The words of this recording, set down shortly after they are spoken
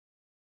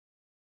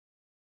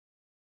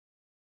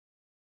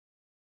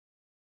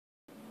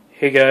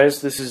Hey guys,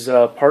 this is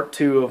part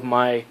 2 of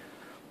my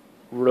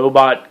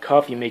robot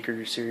coffee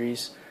maker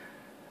series.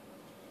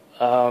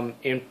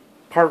 In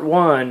part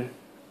 1,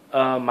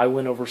 I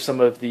went over some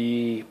of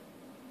the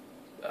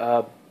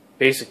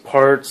basic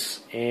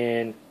parts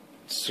and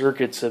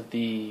circuits of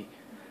the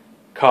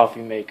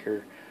coffee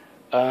maker.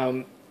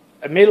 I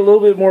made a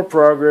little bit more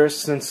progress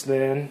since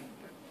then.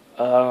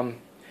 The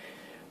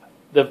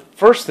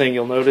first thing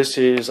you'll notice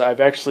is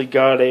I've actually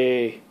got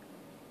a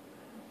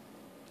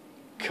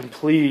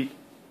complete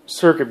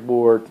circuit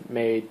board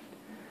made.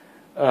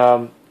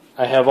 I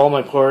have all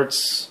my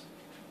parts,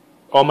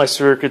 all my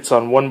circuits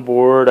on one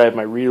board. I have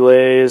my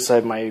relays, I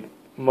have my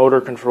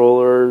motor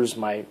controllers,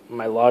 my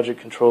logic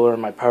controller,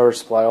 and my power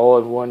supply all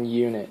in one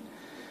unit.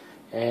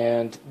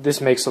 And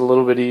this makes it a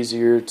little bit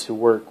easier to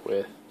work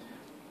with.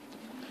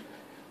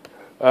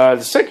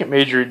 The second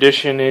major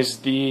addition is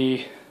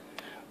the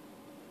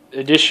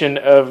addition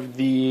of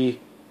the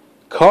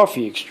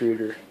coffee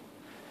extruder.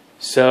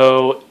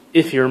 So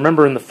if you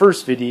remember in the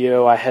first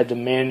video, I had to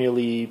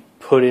manually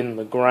put in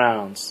the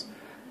grounds.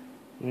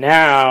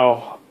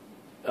 Now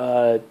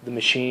the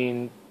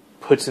machine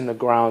puts in the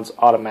grounds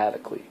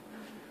automatically.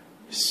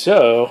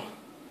 So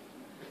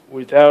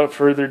without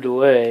further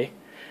delay,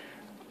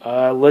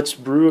 let's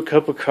brew a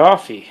cup of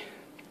coffee.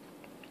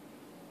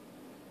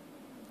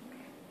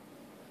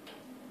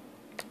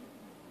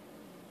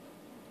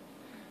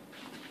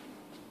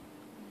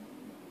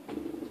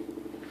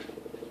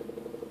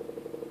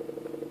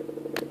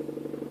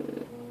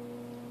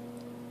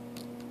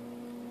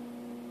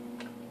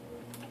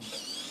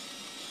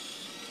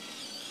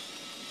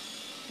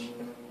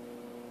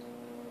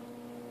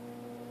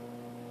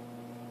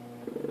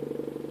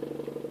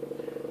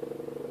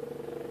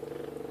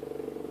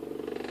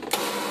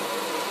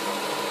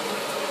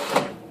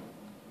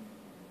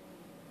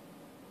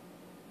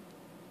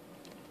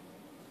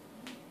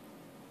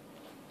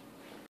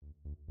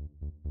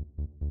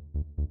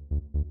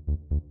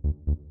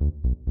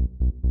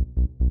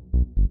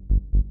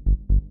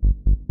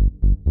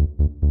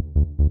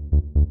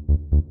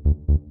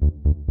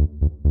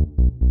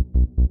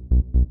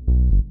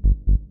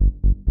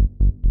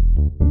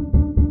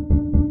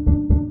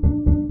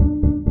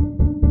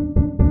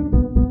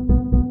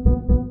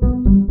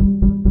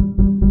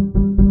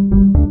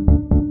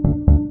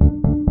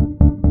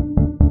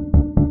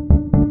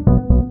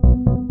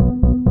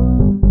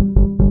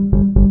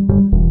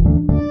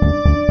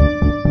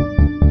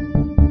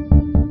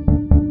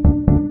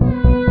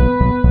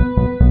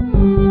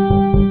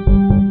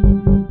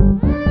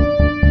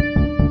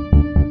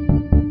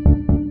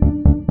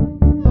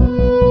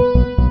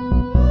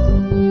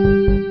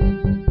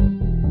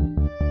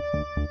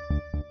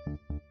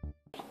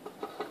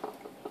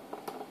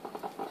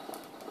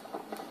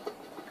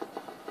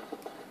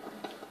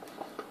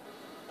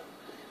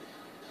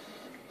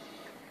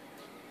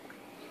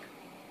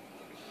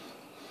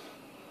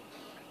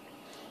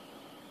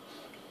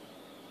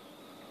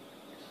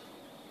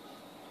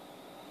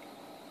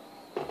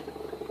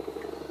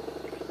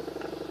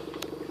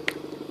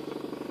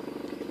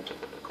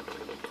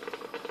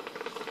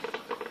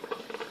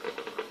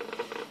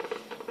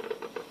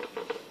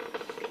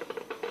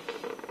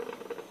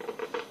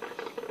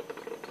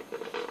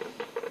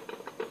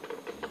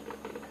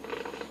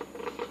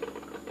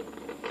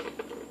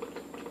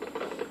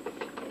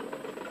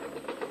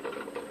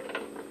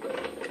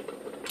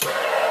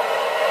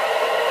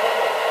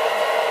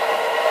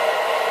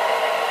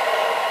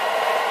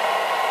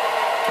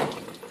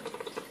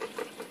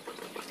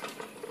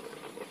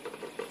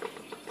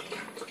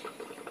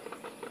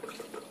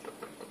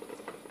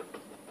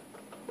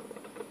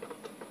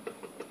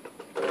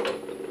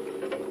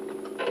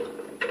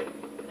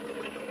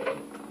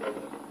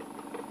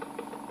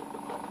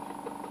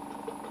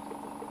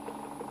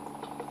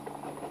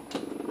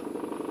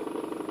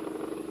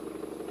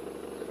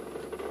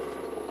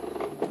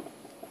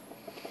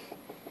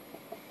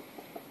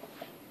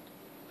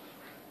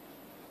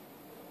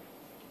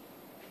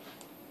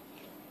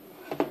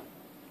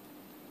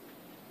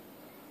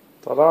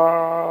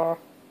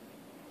 Ta-da!